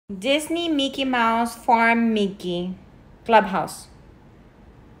Disney Mickey Mouse Farm Mickey Clubhouse.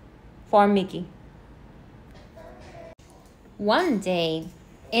 Farm Mickey. One day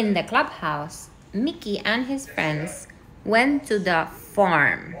in the clubhouse, Mickey and his friends went to the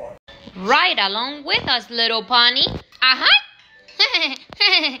farm. Ride along with us, little pony.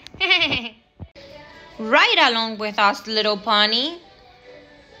 Ride along with us, little pony.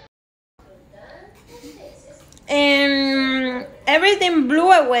 And everything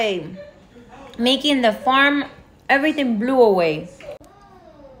blew away. Making the farm, everything blew away.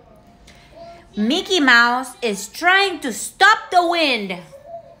 Mickey Mouse is trying to stop the wind.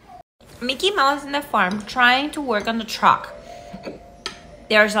 Mickey Mouse in the farm trying to work on the truck.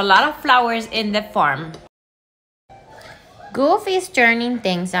 There's a lot of flowers in the farm. Goofy's turning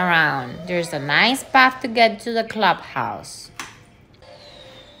things around. There's a nice path to get to the clubhouse.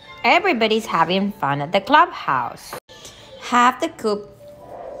 Everybody's having fun at the clubhouse. Half the coop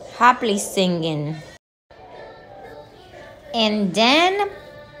happily singing. And then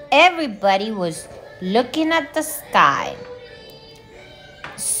everybody was looking at the sky.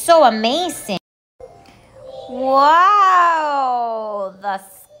 So amazing. Wow, the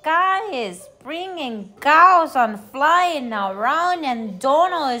sky is bringing cows and flying around, and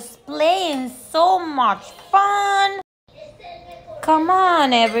Donald is playing so much fun. Come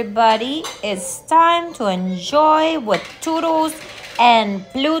on, everybody. It's time to enjoy with Toodles and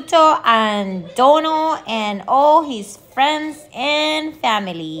Pluto and Donald and all his friends and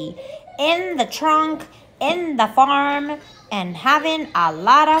family in the trunk, in the farm, and having a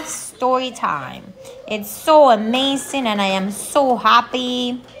lot of story time. It's so amazing and I am so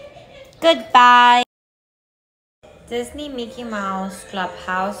happy. Goodbye. Disney Mickey Mouse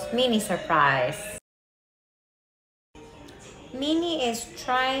Clubhouse mini surprise. Minnie is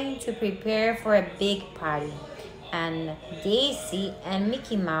trying to prepare for a big party, and Daisy and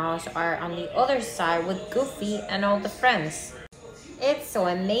Mickey Mouse are on the other side with Goofy and all the friends. It's so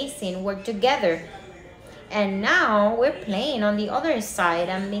amazing work together. And now we're playing on the other side,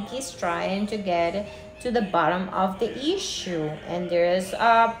 and Mickey's trying to get to the bottom of the issue, and there's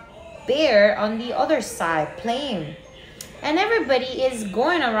a bear on the other side playing. And everybody is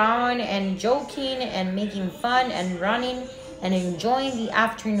going around and joking and making fun and running and enjoying the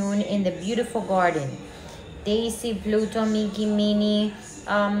afternoon in the beautiful garden. Daisy, Pluto, Mickey, Minnie,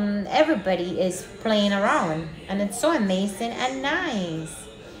 everybody is playing around, and it's so amazing and nice.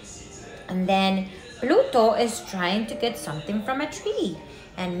 And then Pluto is trying to get something from a tree,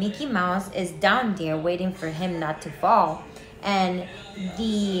 and Mickey Mouse is down there waiting for him not to fall. And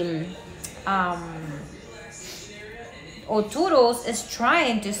the Toodles is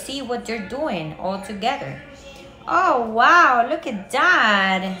trying to see what they're doing all together. Oh wow, look at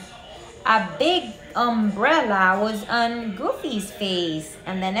that. A big umbrella was on Goofy's face,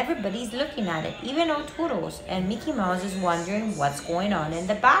 and then everybody's looking at it, even Toodles, and Mickey Mouse is wondering what's going on in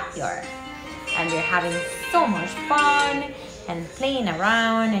the backyard. And they're having so much fun and playing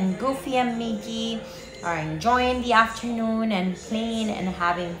around, and Goofy and Mickey are enjoying the afternoon and playing and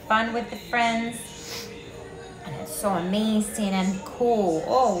having fun with the friends. And it's so amazing and cool.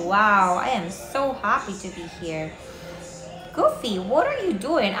 Oh wow, I am so happy to be here. Goofy, what are you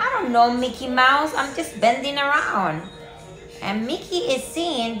doing? I don't know, Mickey Mouse. I'm just bending around. And Mickey is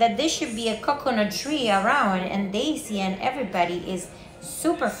saying that there should be a coconut tree around, and Daisy and everybody is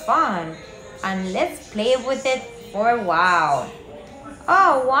super fun. And let's play with it for a while.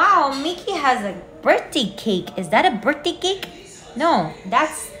 Oh wow, Mickey has a birthday cake. Is that a birthday cake? No,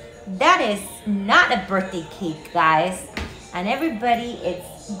 that is not a birthday cake, guys. And everybody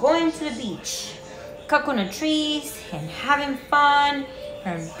is going to the beach. Coconut trees and having fun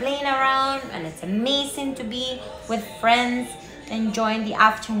and playing around, and it's amazing to be with friends enjoying the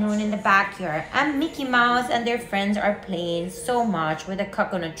afternoon in the backyard. And Mickey Mouse and their friends are playing so much with the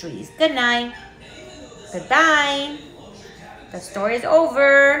coconut trees. Good night. Goodbye. The story is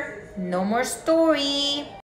over. No more story.